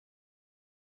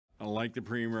Like the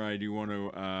Premier, I do want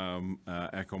to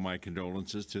echo my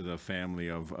condolences to the family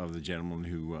of the gentleman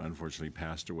who unfortunately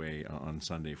passed away on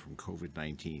Sunday from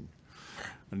COVID-19.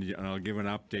 And I'll give an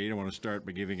update. I want to start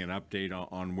by giving an update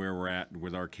on where we're at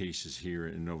with our cases here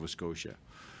in Nova Scotia.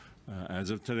 As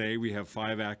of today, we have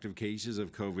 5 active cases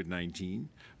of COVID-19.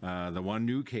 The one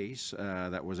new case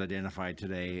that was identified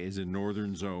today is in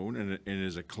Northern Zone and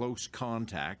is a close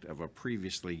contact of a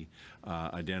previously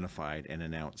identified and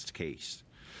announced case.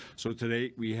 So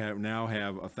today we now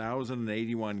have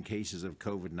 1,081 cases of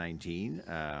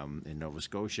COVID-19 in Nova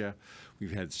Scotia.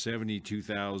 We've had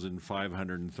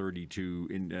 72,532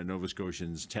 Nova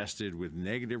Scotians tested with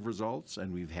negative results,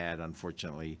 and we've had,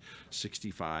 unfortunately,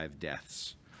 65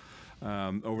 deaths.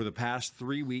 Over the past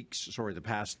 2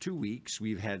 weeks,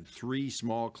 we've had 3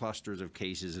 small clusters of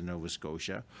cases in Nova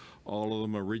Scotia, all of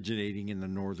them originating in the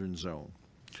Northern Zone.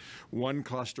 One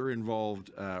cluster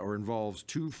involves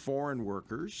 2 foreign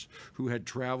workers who had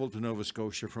traveled to Nova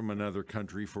Scotia from another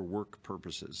country for work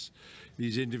purposes.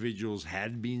 These individuals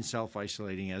had been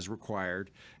self-isolating as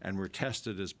required and were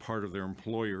tested as part of their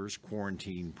employer's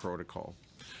quarantine protocol.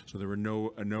 So there were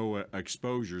no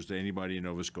exposures to anybody in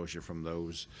Nova Scotia from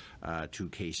those 2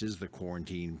 cases. The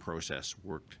quarantine process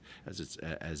worked as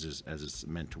it's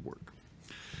meant to work.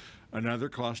 Another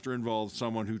cluster involved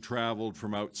someone who traveled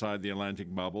from outside the Atlantic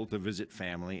bubble to visit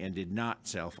family and did not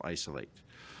self-isolate.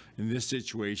 In this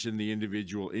situation, the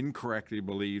individual incorrectly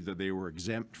believed that they were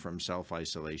exempt from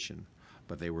self-isolation,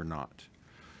 but they were not.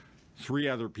 3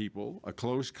 other people, a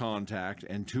close contact,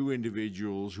 and 2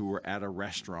 individuals who were at a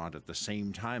restaurant at the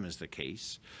same time as the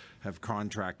case have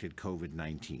contracted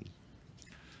COVID-19.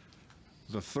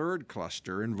 The third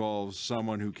cluster involves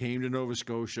someone who came to Nova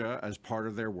Scotia as part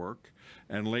of their work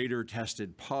and later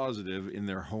tested positive in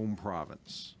their home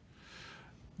province.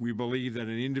 We believe that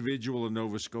an individual in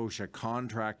Nova Scotia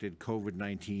contracted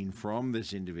COVID-19 from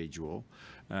this individual,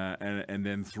 and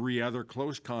then 3 other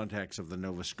close contacts of the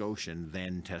Nova Scotian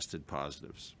then tested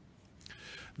positives.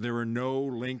 There are no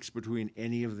links between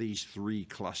any of these 3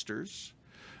 clusters.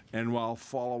 And while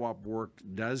follow-up work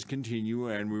does continue,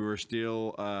 and we were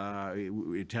still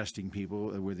testing people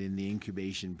within the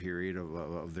incubation period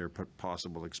of their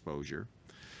possible exposure,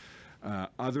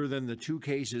 other than the 2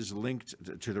 cases linked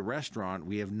to the restaurant,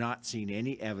 we have not seen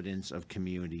any evidence of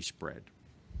community spread.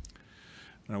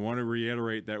 And I want to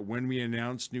reiterate that when we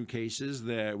announce new cases,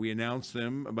 that we announce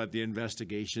them, but the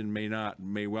investigation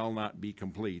may well not be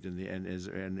complete and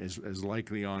is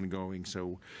likely ongoing.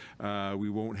 So we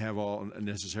won't have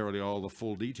necessarily all the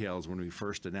full details when we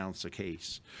first announce a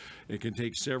case. It can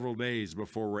take several days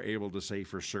before we're able to say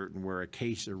for certain where a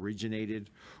case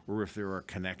originated or if there are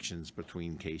connections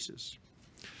between cases.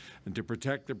 And to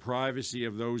protect the privacy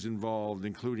of those involved,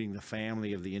 including the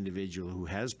family of the individual who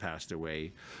has passed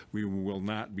away, we will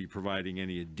not be providing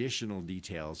any additional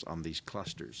details on these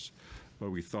clusters. But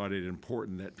we thought it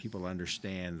important that people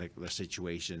understand the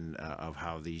situation of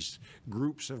how these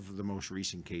groups of the most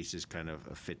recent cases kind of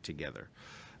fit together.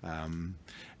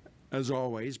 As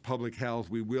always, public health,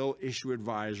 we will issue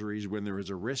advisories when there is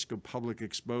a risk of public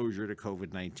exposure to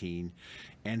COVID-19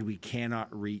 and we cannot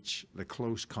reach the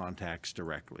close contacts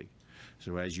directly.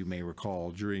 So as you may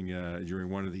recall, during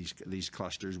one of these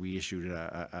clusters, we issued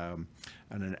an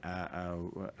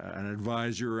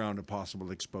advisory around a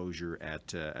possible exposure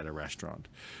at a restaurant.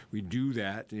 We do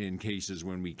that in cases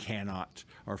when we cannot.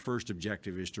 Our first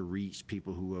objective is to reach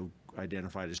people who have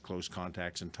identified as close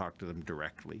contacts and talk to them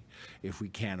directly. If we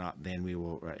cannot, then we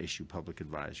will issue public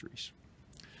advisories.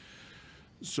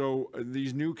 So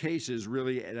these new cases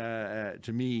really,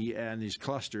 to me, and these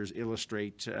clusters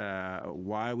illustrate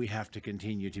why we have to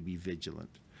continue to be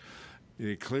vigilant.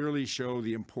 They clearly show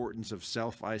the importance of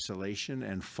self-isolation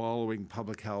and following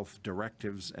public health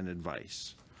directives and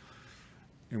advice.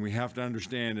 And we have to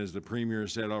understand, as the Premier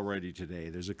said already today,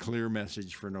 there's a clear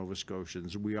message for Nova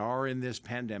Scotians. We are in this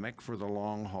pandemic for the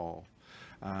long haul.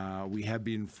 We have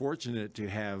been fortunate to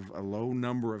have a low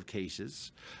number of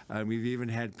cases. We've even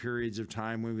had periods of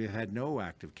time when we've had no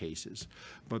active cases,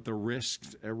 but the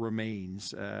risk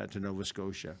remains to Nova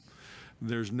Scotia.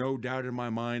 There's no doubt in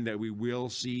my mind that we will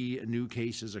see new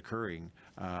cases occurring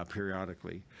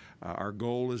periodically. Our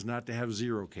goal is not to have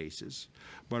 0 cases,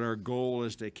 but our goal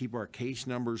is to keep our case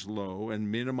numbers low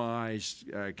and minimize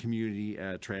community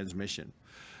transmission.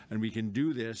 And we can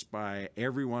do this by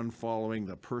everyone following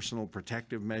the personal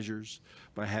protective measures,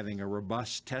 by having a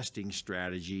robust testing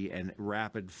strategy and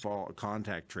rapid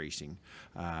contact tracing.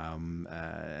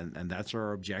 And that's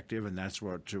our objective, and that's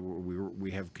what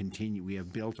we have continued. We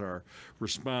have built our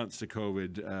response to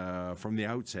COVID from the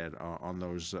outset on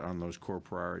those core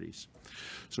priorities.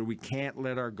 So we can't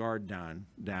let our guard down.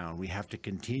 We have to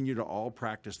continue to all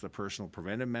practice the personal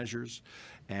preventive measures.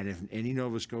 And if any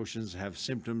Nova Scotians have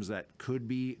symptoms that could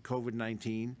be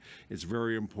COVID-19, it's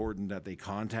very important that they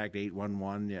contact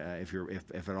 811.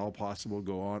 If at all possible,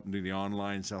 go on do the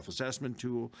online self-assessment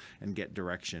tool and get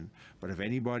direction. But if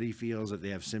anybody feels that they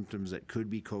have symptoms that could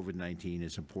be COVID-19,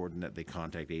 it's important that they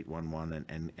contact 811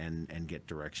 and get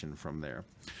direction from there.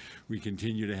 We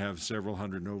continue to have several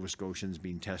hundred Nova Scotians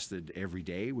being tested every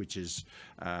day, which is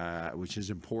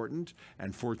important.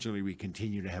 And fortunately, we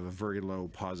continue to have a very low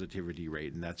positivity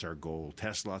rate, and that's our goal.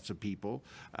 Test lots of people,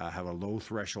 have a low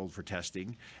threshold for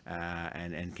testing,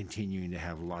 and continuing to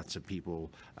have lots of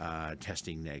people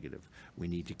testing negative. We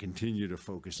need to continue to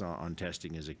focus on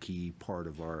testing as a key part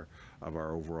of our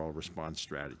overall response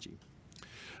strategy.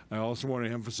 I also want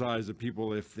to emphasize that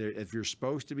people, if you're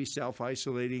supposed to be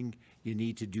self-isolating, you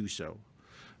need to do so.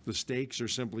 The stakes are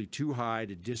simply too high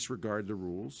to disregard the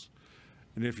rules.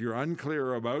 And if you're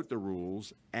unclear about the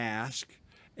rules, ask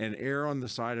and err on the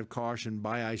side of caution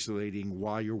by isolating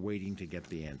while you're waiting to get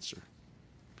the answer.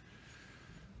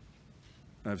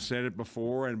 I've said it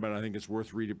before, but I think it's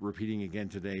worth repeating again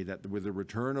today, that with the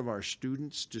return of our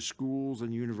students to schools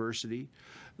and university,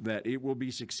 that it will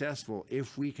be successful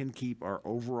if we can keep our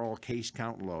overall case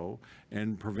count low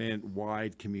and prevent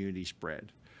wide community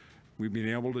spread. We've been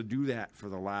able to do that for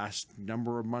the last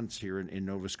number of months here in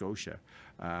Nova Scotia.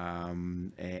 But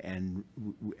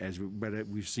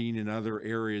we've seen in other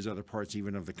areas, other parts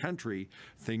even of the country,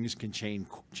 things can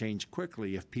change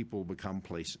quickly if people become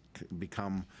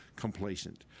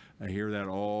complacent. I hear that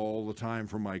all the time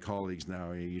from my colleagues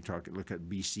now. Look at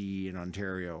BC and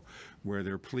Ontario, where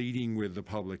they're pleading with the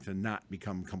public to not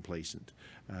become complacent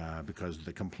because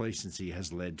the complacency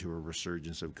has led to a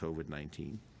resurgence of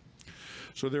COVID-19.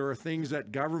 So there are things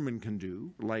that government can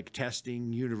do, like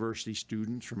testing university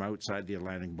students from outside the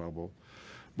Atlantic bubble,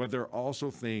 but there are also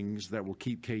things that will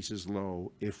keep cases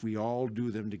low if we all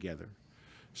do them together.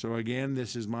 So again,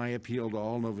 this is my appeal to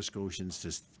all Nova Scotians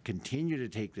to continue to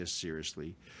take this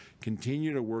seriously,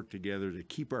 continue to work together to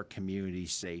keep our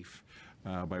communities safe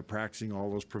by practicing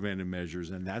all those preventive measures,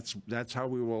 and that's how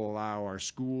we will allow our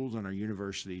schools and our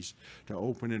universities to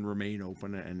open and remain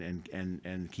open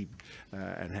and keep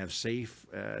and have safe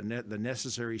the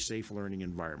necessary safe learning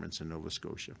environments in Nova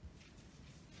Scotia.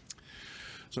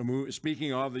 So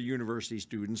speaking of the university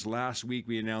students, last week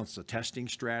we announced a testing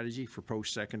strategy for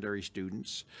post-secondary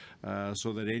students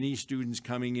so that any students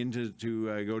coming in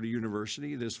to go to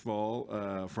university this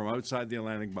fall from outside the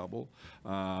Atlantic bubble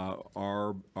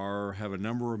have a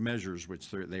number of measures which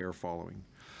they are following.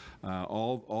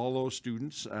 All those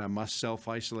students must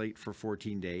self-isolate for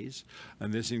 14 days,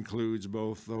 and this includes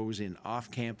both those in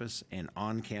off-campus and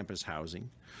on-campus housing.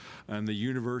 And the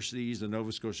universities, the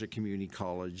Nova Scotia Community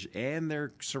College, and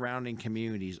their surrounding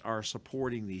communities are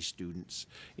supporting these students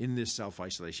in this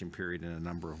self-isolation period in a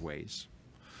number of ways.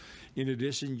 In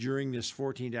addition, during this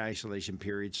 14-day isolation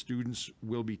period, students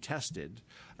will be tested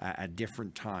at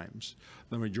different times.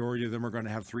 The majority of them are going to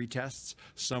have 3 tests.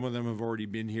 Some of them have already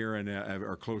been here and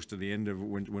are close to the end of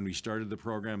when we started the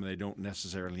program. They don't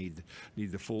necessarily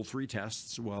need the full 3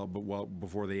 tests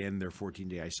before they end their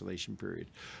 14-day isolation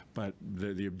period. But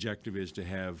the objective is to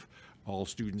have all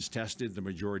students tested. The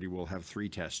majority will have 3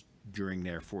 tests during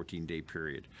their 14-day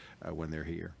period when they're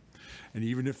here. And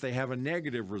even if they have a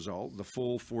negative result, the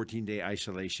full 14-day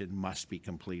isolation must be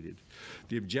completed.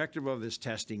 The objective of this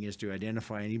testing is to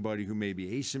identify anybody who may be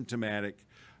asymptomatic,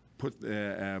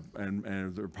 and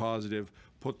if they're positive,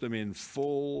 put them in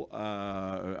full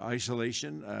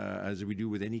isolation, as we do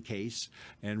with any case,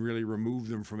 and really remove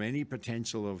them from any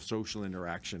potential of social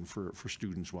interaction for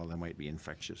students while they might be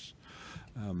infectious.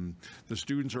 The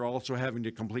students are also having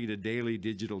to complete a daily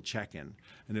digital check-in,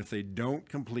 and if they don't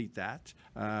complete that,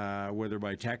 whether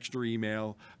by text or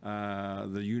email,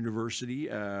 the university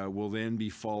will then be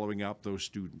following up those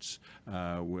students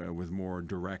with more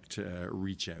direct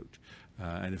reach out.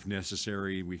 And if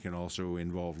necessary, we can also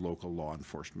involve local law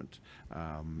enforcement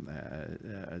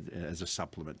as a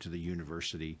supplement to the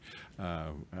university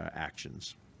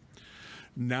actions.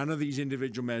 None of these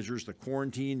individual measures, the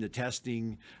quarantine, the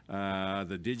testing,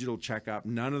 the digital checkup,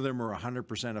 none of them are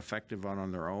 100% effective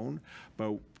on their own.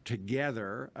 But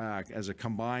together, as a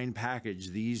combined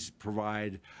package, these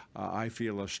provide, I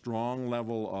feel, a strong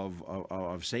level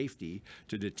of safety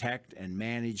to detect and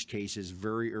manage cases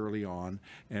very early on,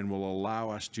 and will allow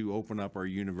us to open up our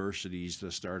universities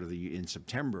the start of in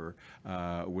September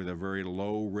with a very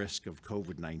low risk of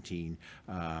COVID-19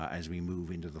 as we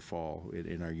move into the fall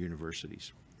in our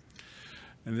universities.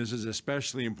 And this is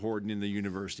especially important in the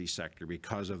university sector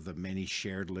because of the many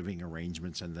shared living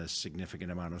arrangements and the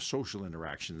significant amount of social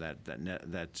interaction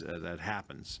that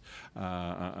happens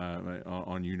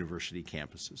on university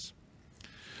campuses.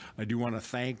 I do want to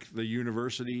thank the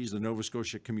universities, the Nova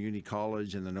Scotia Community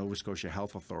College and the Nova Scotia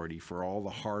Health Authority for all the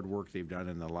hard work they've done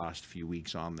in the last few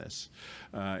weeks on this.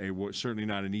 It was certainly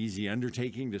not an easy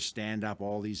undertaking to stand up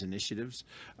all these initiatives,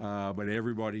 but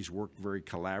everybody's worked very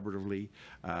collaboratively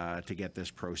to get this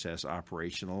process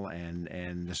operational,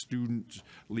 and the student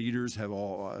leaders have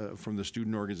all, from the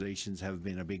student organizations, have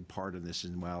been a big part of this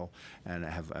as well, and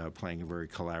have playing a very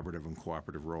collaborative and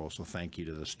cooperative role. So thank you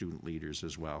to the student leaders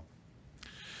as well.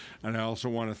 And I also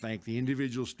want to thank the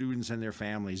individual students and their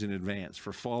families in advance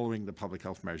for following the public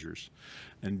health measures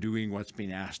and doing what's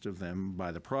been asked of them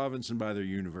by the province and by their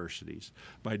universities.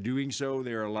 By doing so,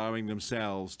 they're allowing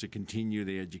themselves to continue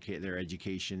their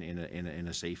education in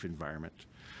a safe environment.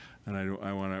 And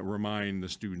I want to remind the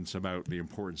students about the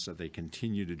importance that they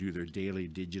continue to do their daily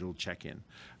digital check-in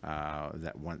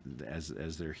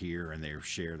as they're here and they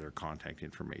share their contact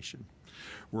information.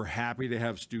 We're happy to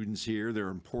have students here. They're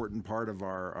an important part of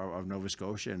of Nova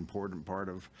Scotia, an important part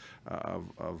of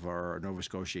our Nova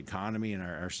Scotia economy and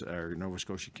our Nova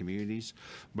Scotia communities.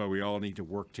 But we all need to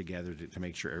work together to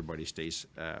make sure everybody stays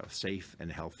safe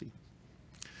and healthy.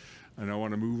 And I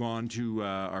want to move on to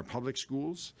our public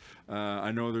schools.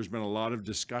 I know there's been a lot of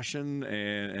discussion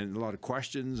and a lot of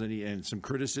questions and some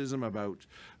criticism about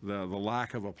the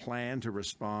lack of a plan to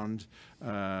respond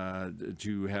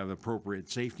to have appropriate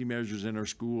safety measures in our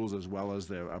schools, as well as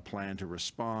a plan to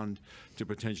respond to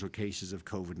potential cases of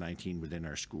COVID-19 within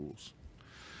our schools.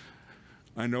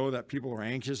 I know that people are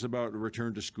anxious about the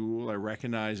return to school. I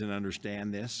recognize and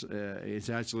understand this. It's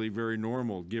actually very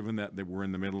normal given that we're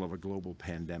in the middle of a global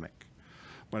pandemic.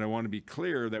 But I want to be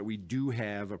clear that we do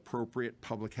have appropriate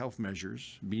public health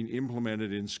measures being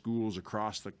implemented in schools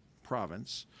across the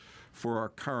province for our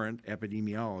current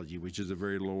epidemiology, which is a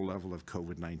very low level of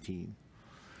COVID-19.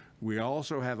 We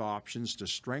also have options to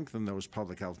strengthen those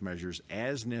public health measures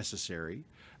as necessary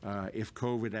if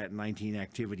COVID-19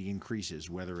 activity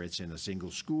increases, whether it's in a single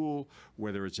school,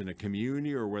 whether it's in a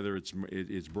community, or whether it's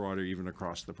broader even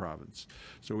across the province.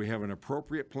 So we have an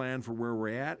appropriate plan for where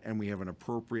we're at, and we have an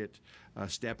appropriate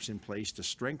steps in place to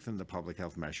strengthen the public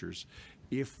health measures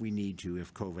if we need to,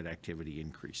 if COVID activity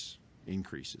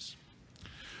increases.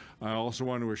 I also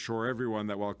want to assure everyone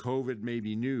that while COVID may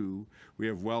be new, we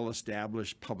have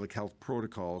well-established public health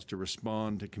protocols to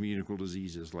respond to communicable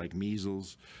diseases like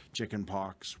measles,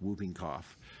 chickenpox, whooping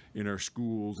cough in our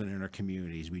schools and in our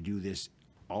communities. We do this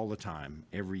all the time,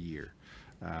 every year.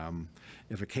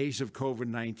 If a case of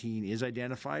COVID-19 is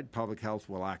identified, public health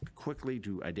will act quickly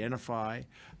to identify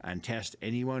and test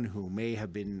anyone who may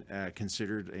have been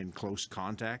considered in close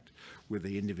contact with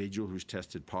the individual who's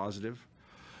tested positive.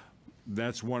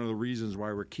 That's one of the reasons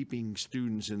why we're keeping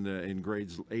students in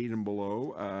grades 8 and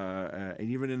below, and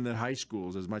even in the high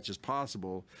schools as much as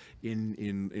possible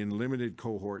in limited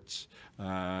cohorts.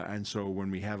 And so when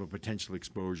we have a potential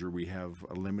exposure, we have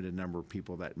a limited number of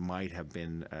people that might have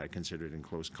been considered in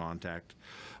close contact.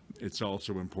 It's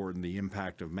also important the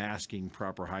impact of masking,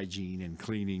 proper hygiene, and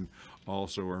cleaning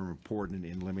also are important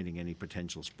in limiting any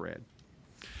potential spread.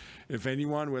 If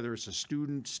anyone, whether it's a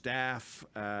student, staff,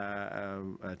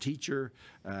 a teacher,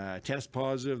 test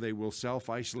positive, they will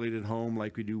self-isolate at home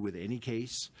like we do with any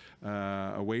case,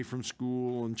 away from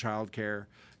school and childcare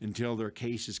until their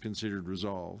case is considered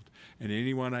resolved. And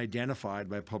anyone identified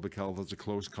by public health as a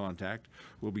close contact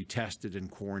will be tested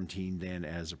and quarantined then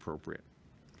as appropriate.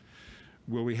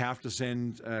 Will we have to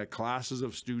send classes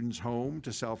of students home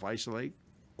to self-isolate?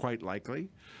 Quite likely.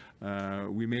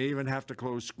 We may even have to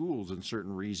close schools in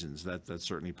certain regions. That's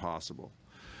certainly possible.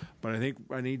 But I think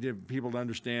I need people to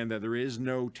understand that there is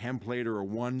no template or a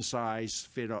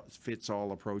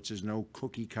one-size-fits-all approach. There's no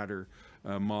cookie-cutter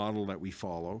model that we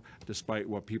follow, despite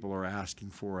what people are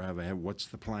asking for. What's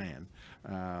the plan?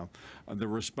 The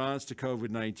response to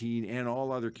COVID-19 and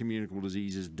all other communicable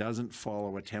diseases doesn't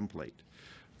follow a template.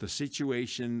 The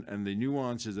situation and the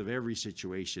nuances of every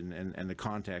situation and the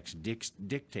context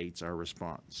dictates our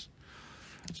response.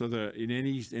 So in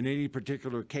any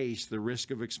particular case, the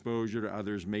risk of exposure to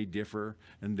others may differ,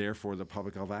 and therefore the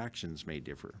public health actions may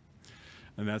differ.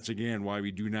 And that's, again, why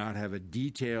we do not have a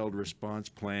detailed response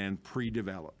plan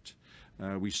pre-developed.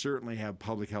 We certainly have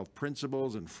public health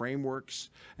principles and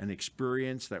frameworks and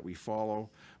experience that we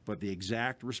follow, but the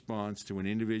exact response to an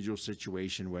individual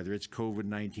situation, whether it's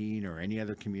COVID-19 or any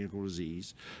other communicable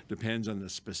disease, depends on the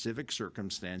specific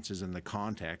circumstances and the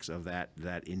context of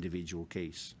that individual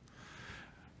case.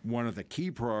 One of the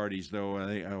key priorities, though,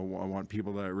 I want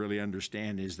people to really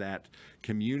understand, is that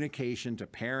communication to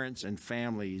parents and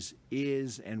families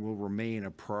is and will remain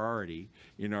a priority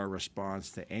in our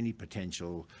response to any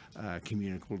potential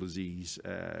communicable disease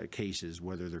cases,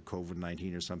 whether they're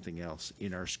COVID-19 or something else,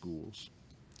 in our schools.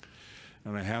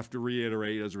 And I have to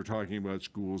reiterate, as we're talking about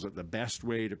schools, that the best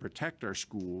way to protect our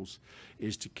schools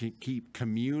is to keep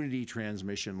community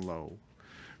transmission low.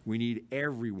 We need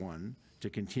everyone to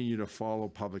continue to follow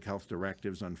public health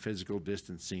directives on physical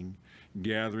distancing,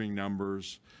 gathering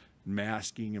numbers,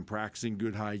 masking, and practicing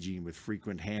good hygiene with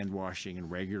frequent hand washing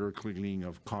and regular cleaning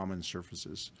of common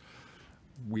surfaces.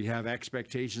 We have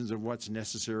expectations of what's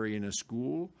necessary in a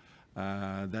school.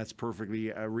 That's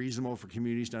perfectly reasonable for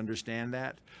communities to understand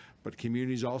that, but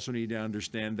communities also need to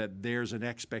understand that there's an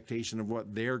expectation of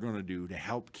what they're going to do to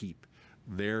help keep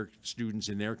their students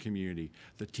in their community,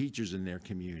 the teachers in their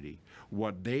community.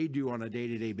 What they do on a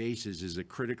day-to-day basis is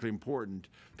critically important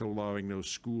to allowing those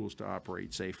schools to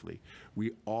operate safely.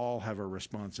 We all have a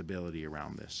responsibility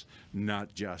around this,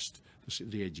 not just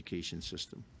the education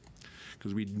system,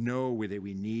 because we know that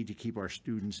we need to keep our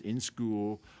students in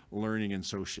school learning and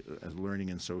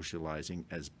socializing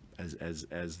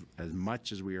as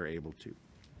much as we are able to.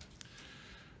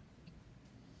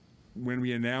 When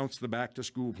we announced the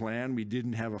back-to-school plan, we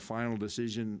didn't have a final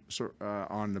decision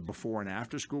on the before and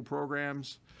after-school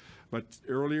programs. But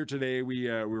earlier today, we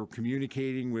were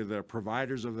communicating with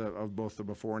providers of both the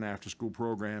before and after-school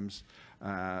programs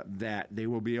that they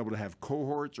will be able to have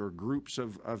cohorts or groups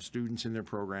of students in their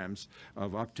programs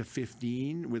of up to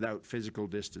 15 without physical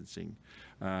distancing.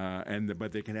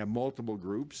 But they can have multiple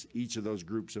groups. Each of those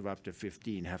groups of up to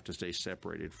 15 have to stay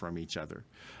separated from each other.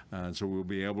 So we'll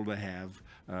be able to have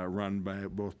run by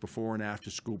both before and after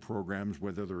school programs,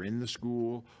 whether they're in the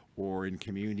school or in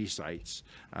community sites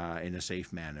in a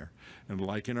safe manner. And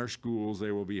like in our schools,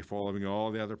 they will be following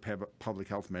all the other public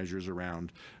health measures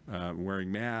around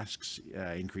wearing masks,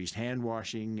 increased hand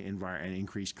washing, and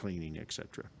increased cleaning,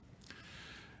 etc.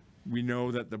 We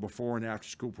know that the before and after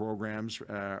school programs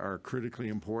are critically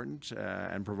important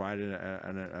and provide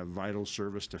a vital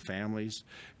service to families,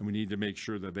 and we need to make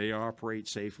sure that they operate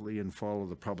safely and follow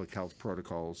the public health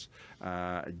protocols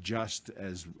just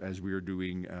as we are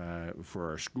doing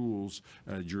for our schools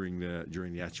during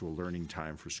the actual learning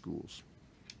time for schools.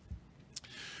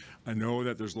 I know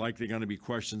that there's likely going to be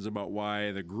questions about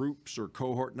why the groups or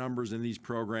cohort numbers in these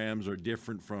programs are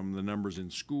different from the numbers in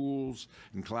schools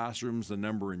and classrooms, the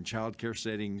number in childcare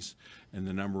settings, and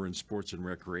the number in sports and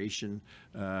recreation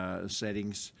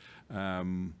settings.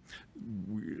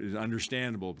 It's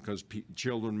understandable because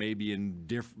children may be in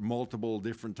multiple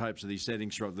different types of these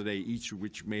settings throughout the day, each of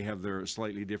which may have their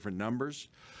slightly different numbers.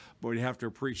 But we have to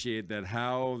appreciate that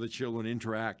how the children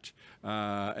interact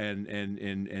and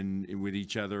with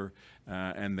each other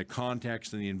and the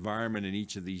context and the environment in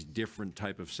each of these different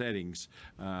type of settings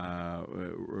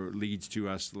leads to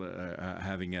us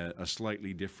having a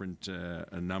slightly different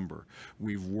number.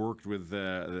 We've worked with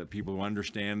the people who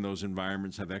understand those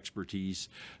environments, have expertise,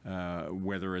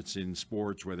 whether it's in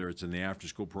sports, whether it's in the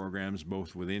after-school programs,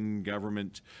 both within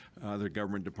government, other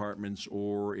government departments,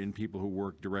 or in people who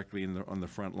work directly on the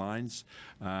front lines,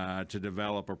 to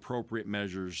develop appropriate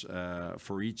measures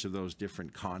for each of those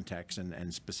different contexts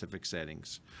and specific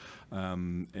settings.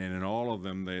 And in all of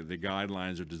them, the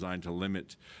guidelines are designed to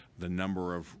limit the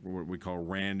number of what we call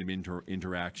random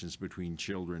interactions between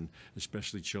children,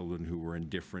 especially children who were in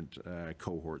different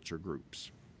cohorts or groups.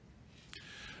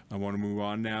 I want to move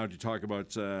on now to talk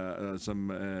about some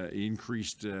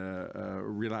increased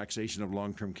relaxation of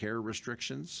long-term care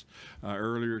restrictions.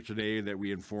 Earlier today that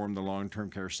we informed the long-term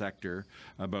care sector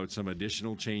about some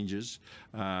additional changes.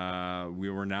 We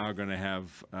were now going to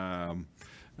have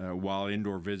while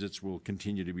indoor visits will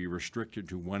continue to be restricted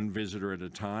to one visitor at a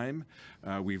time,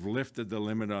 we've lifted the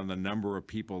limit on the number of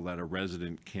people that a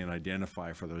resident can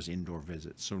identify for those indoor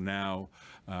visits. So now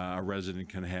a resident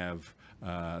can have,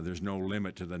 there's no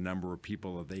limit to the number of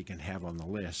people that they can have on the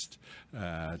list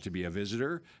to be a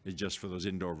visitor. It's just for those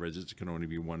indoor visits, it can only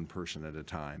be one person at a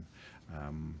time.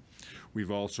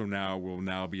 We've also will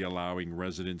now be allowing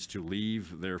residents to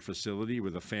leave their facility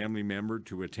with a family member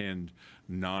to attend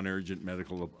non-urgent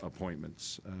medical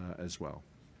appointments as well.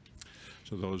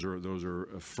 So those are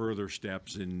further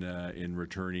steps in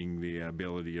returning the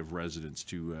ability of residents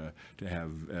to have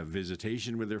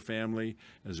visitation with their family,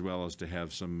 as well as to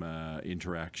have some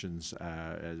interactions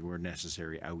as were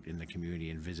necessary out in the community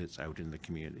and visits out in the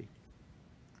community.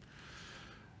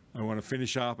 I want to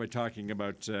finish off by talking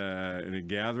about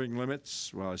gathering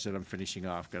limits. Well, I said I'm finishing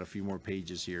off. Got a few more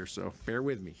pages here, so bear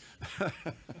with me.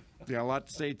 Got a lot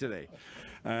to say today.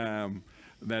 On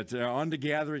to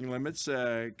gathering limits.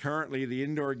 Currently, the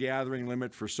indoor gathering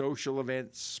limit for social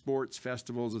events, sports,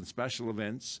 festivals, and special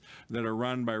events that are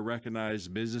run by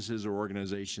recognized businesses or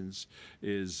organizations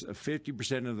is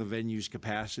 50% of the venue's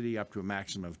capacity, up to a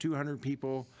maximum of 200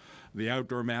 people. The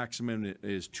outdoor maximum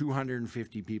is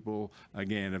 250 people.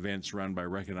 Again, events run by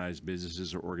recognized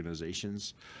businesses or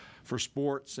organizations. For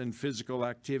sports and physical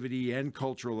activity and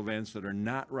cultural events that are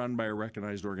not run by a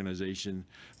recognized organization,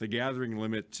 the gathering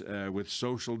limit with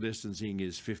social distancing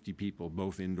is 50 people,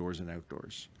 both indoors and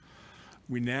outdoors.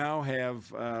 We now have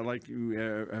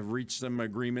reached some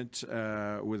agreement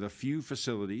with a few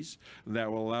facilities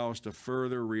that will allow us to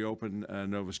further reopen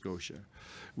Nova Scotia.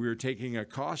 We are taking a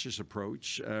cautious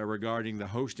approach regarding the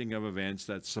hosting of events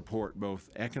that support both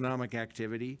economic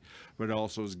activity, but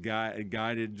also is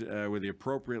guided with the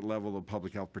appropriate level of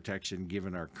public health protection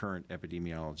given our current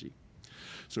epidemiology.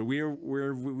 So we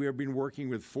have been working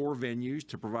with 4 venues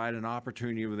to provide an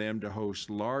opportunity for them to host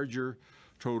larger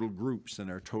total groups than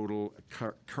our total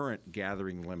current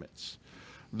gathering limits.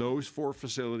 Those 4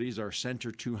 facilities are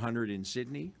Centre 200 in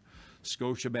Sydney,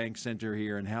 Scotiabank Centre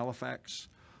here in Halifax,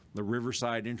 the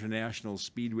Riverside International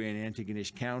Speedway in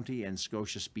Antigonish County, and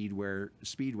Scotia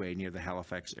Speedway near the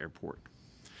Halifax Airport.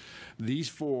 These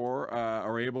 4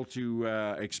 are able to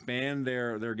expand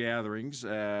their gatherings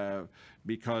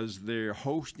because they're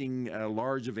hosting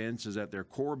large events is at their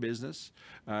core business.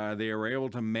 They are able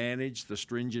to manage the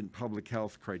stringent public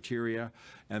health criteria,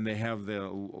 and they have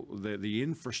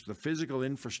the physical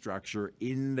infrastructure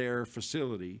in their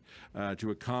facility to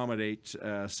accommodate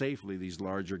safely these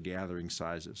larger gathering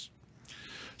sizes.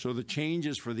 So the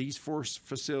changes for these 4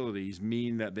 facilities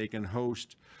mean that they can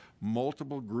host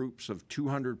multiple groups of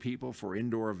 200 people for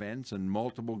indoor events and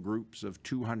multiple groups of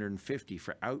 250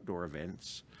 for outdoor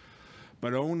events,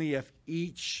 but only if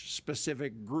each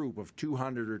specific group of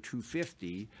 200 or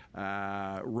 250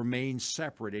 remains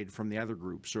separated from the other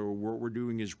group. So what we're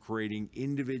doing is creating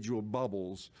individual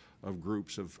bubbles of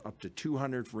groups of up to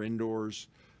 200 for indoors,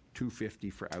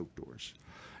 250 for outdoors.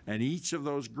 And each of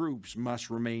those groups must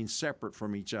remain separate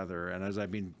from each other. And as I've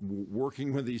been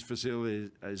working with these facilities,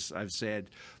 as I've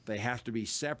said, they have to be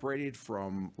separated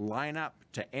from lineup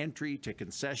to entry to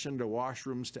concession to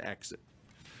washrooms to exit.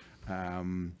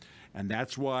 And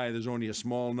that's why there's only a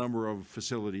small number of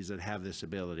facilities that have this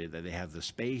ability, that they have the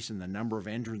space and the number of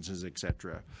entrances, et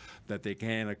cetera, that they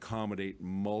can accommodate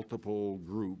multiple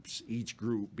groups, each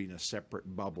group being a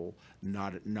separate bubble,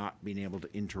 not being able to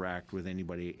interact with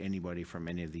anybody from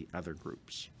any of the other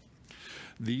groups.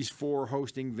 These 4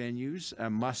 hosting venues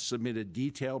must submit a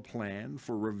detailed plan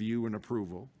for review and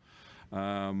approval.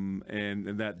 And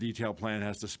that detailed plan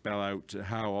has to spell out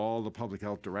how all the public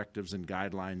health directives and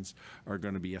guidelines are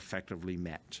going to be effectively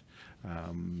met.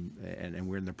 And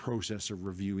we're in the process of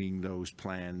reviewing those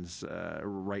plans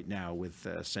right now with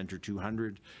Centre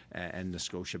 200 and the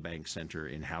Scotiabank Centre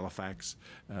in Halifax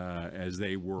as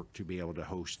they work to be able to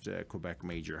host Quebec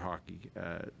Major Hockey,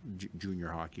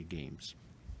 junior hockey games.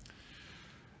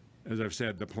 As I've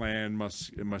said, the plan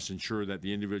must ensure that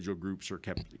the individual groups are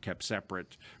kept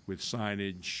separate with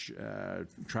signage,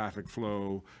 traffic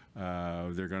flow.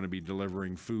 They're going to be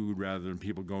delivering food rather than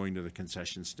people going to the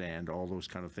concession stand, all those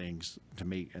kind of things to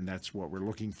make, and that's what we're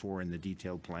looking for in the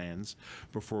detailed plans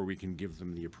before we can give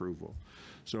them the approval.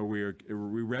 So we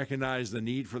recognize the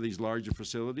need for these larger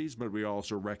facilities, but we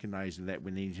also recognize that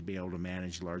we need to be able to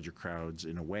manage larger crowds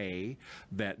in a way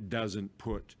that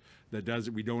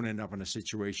we don't end up in a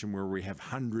situation where we have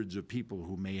hundreds of people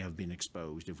who may have been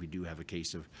exposed if we do have a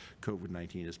case of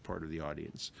COVID-19 as part of the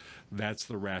audience. That's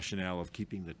the rationale of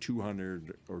keeping the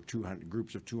 200 or 200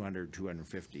 groups of 200,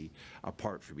 250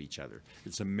 apart from each other.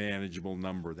 It's a manageable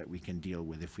number that we can deal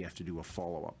with if we have to do a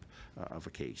follow-up of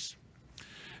a case.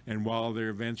 And while their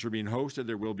events are being hosted,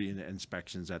 there will be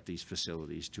inspections at these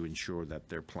facilities to ensure that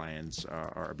their plans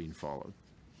are being followed.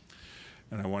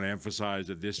 And I want to emphasize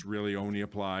that this really only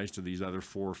applies to these other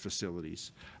 4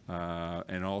 facilities,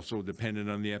 and also dependent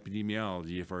on the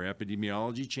epidemiology. If our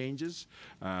epidemiology changes,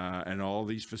 and all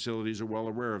these facilities are well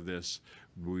aware of this,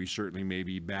 we certainly may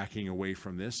be backing away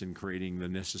from this and creating the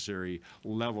necessary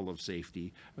level of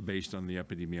safety based on the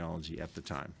epidemiology at the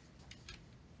time.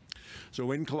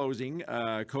 So in closing,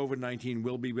 COVID-19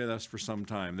 will be with us for some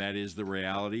time. That is the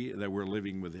reality, that we're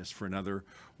living with this for another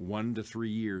 1 to 3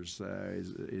 years.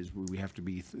 We have to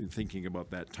be thinking about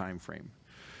that time frame.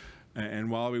 And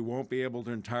while we won't be able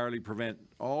to entirely prevent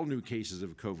all new cases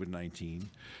of COVID-19,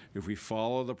 if we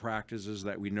follow the practices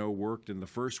that we know worked in the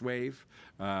first wave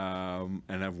and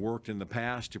have worked in the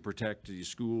past to protect the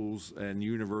schools and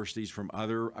universities from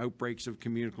other outbreaks of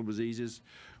communicable diseases,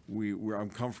 I'm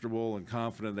comfortable and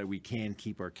confident that we can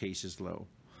keep our cases low.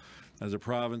 As a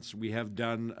province, we have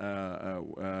done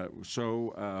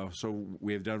so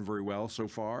we have done very well so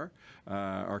far.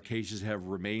 Our cases have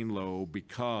remained low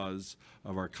because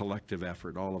of our collective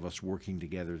effort, all of us working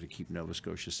together to keep Nova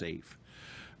Scotia safe.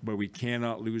 But we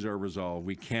cannot lose our resolve.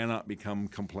 We cannot become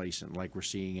complacent like we're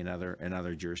seeing in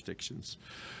other jurisdictions.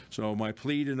 So my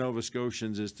plea to Nova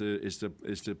Scotians is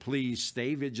to please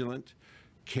stay vigilant,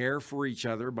 care for each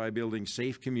other by building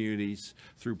safe communities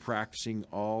through practicing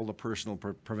all the personal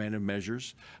preventive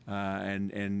measures, and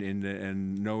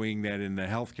knowing that in the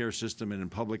healthcare system and in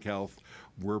public health,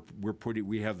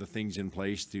 we have the things in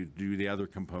place to do the other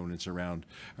components around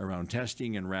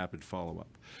testing and rapid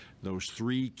follow-up. Those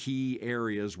 3 key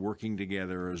areas working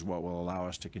together is what will allow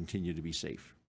us to continue to be safe.